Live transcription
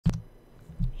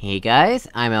Hey guys,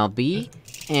 I'm LB,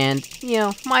 and,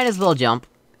 might as well jump.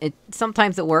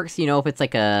 Sometimes it works, if it's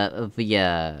like a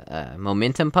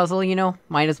momentum puzzle,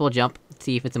 might as well jump,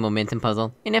 see if it's a momentum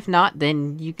puzzle. And if not,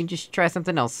 then you can just try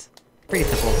something else. Pretty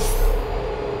simple.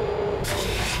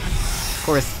 Of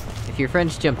course, if your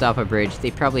friends jumped off a bridge,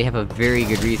 they probably have a very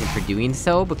good reason for doing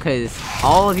so, because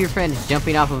all of your friends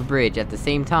jumping off of a bridge at the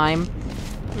same time,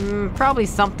 probably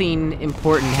something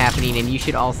important happening, and you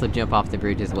should also jump off the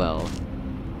bridge as well.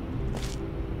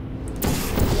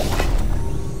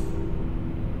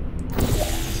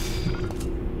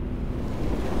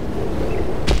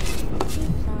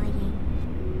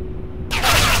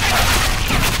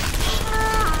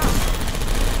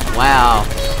 Wow.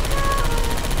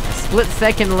 A split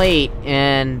second late,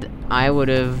 and I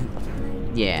would've...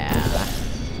 yeah.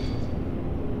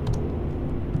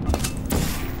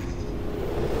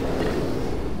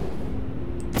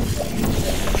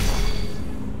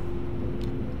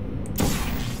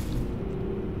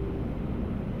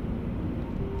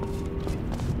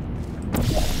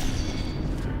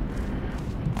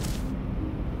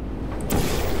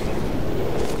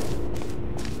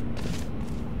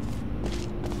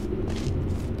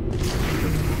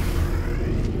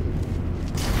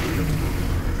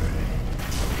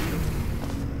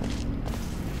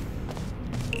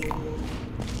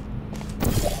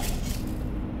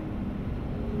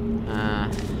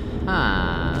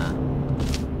 Huh.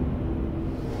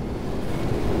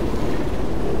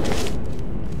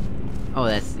 Oh,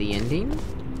 that's the ending?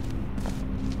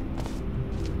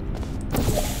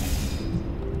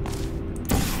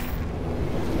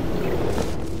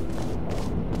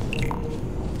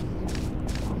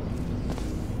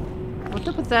 What's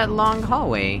up with that long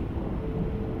hallway?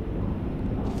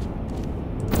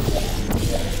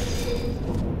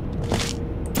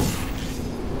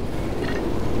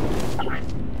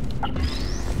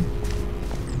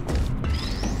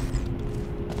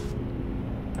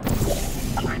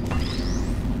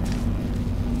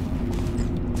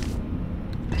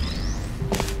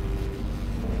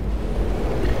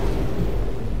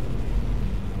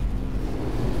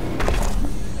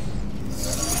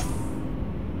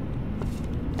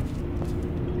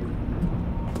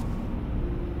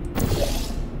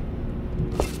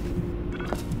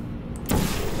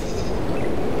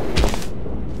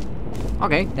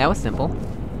 Okay, that was simple.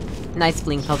 Nice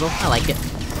fleeing puzzle, I like it.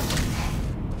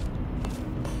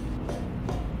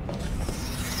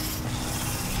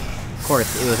 Of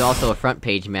course, it was also a front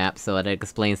page map, so it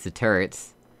explains the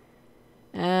turrets.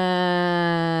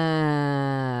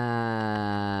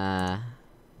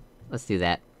 Let's do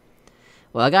that.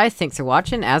 Well guys, thanks for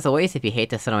watching. As always, if you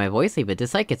hate the sound of my voice, leave a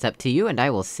dislike, it's up to you, and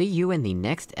I will see you in the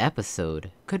next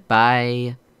episode.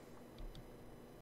 Goodbye!